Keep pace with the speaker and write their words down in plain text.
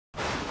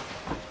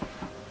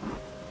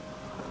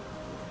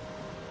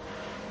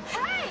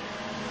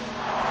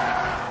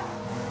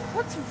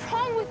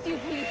with you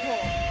people?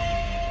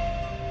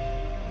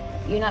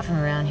 You're not from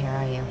around here,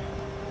 are you?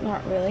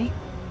 Not really.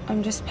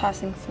 I'm just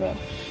passing through.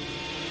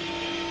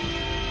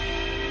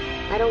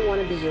 I don't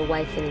want to be your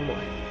wife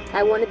anymore.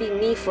 I want to be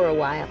me for a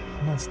while.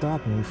 I'm not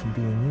stopping you from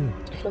being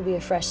you. It'll be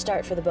a fresh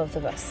start for the both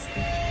of us.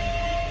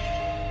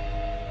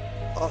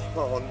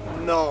 Oh,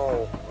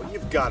 no.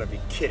 You've got to be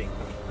kidding me.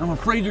 I'm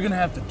afraid you're gonna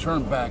have to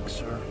turn back,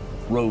 sir.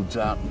 Road's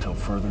out until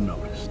further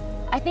notice.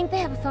 I think they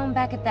have a phone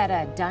back at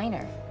that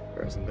diner.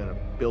 There hasn't been a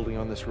building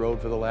on this road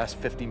for the last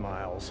 50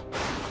 miles.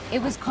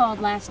 It was called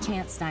Last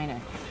Chance Diner.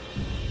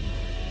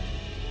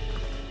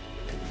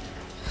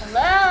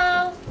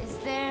 Hello? Is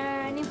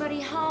there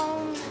anybody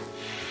home?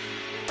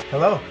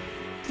 Hello.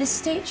 The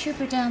state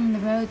trooper down the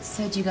road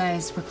said you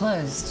guys were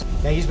closed.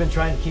 Yeah, he's been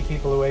trying to keep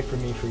people away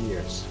from me for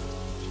years.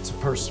 It's a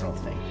personal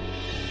thing.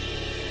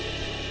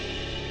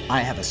 I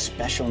have a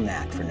special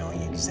knack for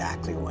knowing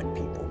exactly what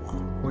people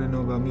want. What do you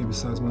know about me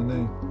besides my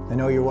name? I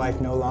know your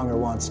wife no longer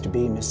wants to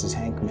be Mrs.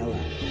 Hank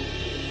Miller.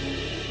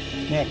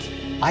 Nick,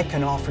 I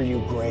can offer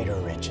you greater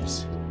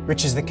riches.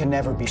 Riches that can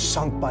never be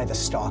sunk by the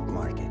stock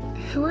market.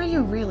 Who are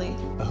you really?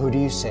 But who do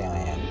you say I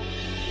am?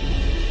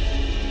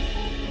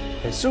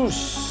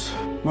 Jesus.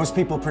 Most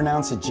people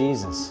pronounce it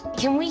Jesus.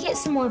 Can we get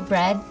some more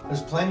bread?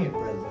 There's plenty of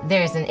bread there.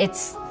 There isn't.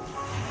 It's...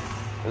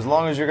 As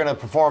long as you're going to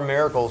perform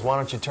miracles, why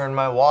don't you turn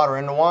my water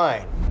into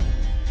wine?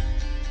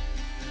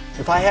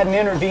 If I hadn't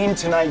intervened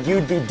tonight,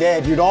 you'd be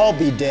dead. You'd all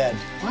be dead.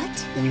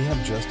 What? We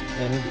have just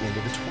entered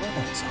into the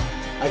twilight zone.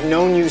 I've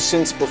known you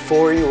since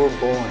before you were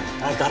born.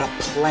 I've got a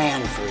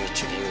plan for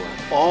each of you.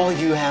 All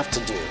you have to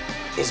do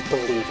is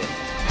believe in it.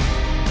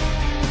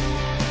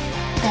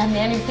 That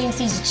man who thinks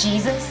he's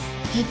Jesus?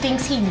 He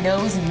thinks he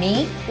knows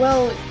me?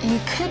 Well, you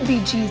could be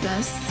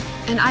Jesus,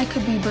 and I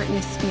could be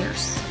Britney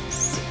Spears.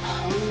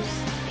 Suppose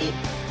it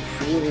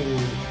really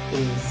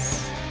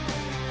is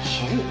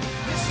him.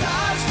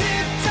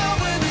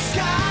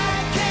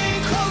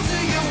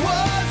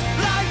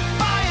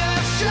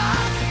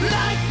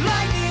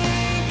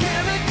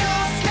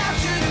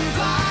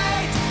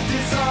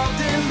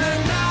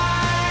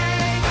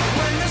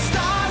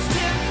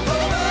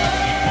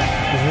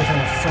 Within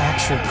a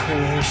fractured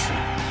creation,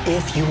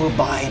 if you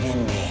abide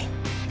in me,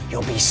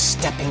 you'll be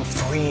stepping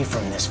free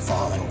from this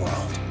fallen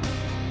world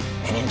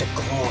and into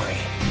glory.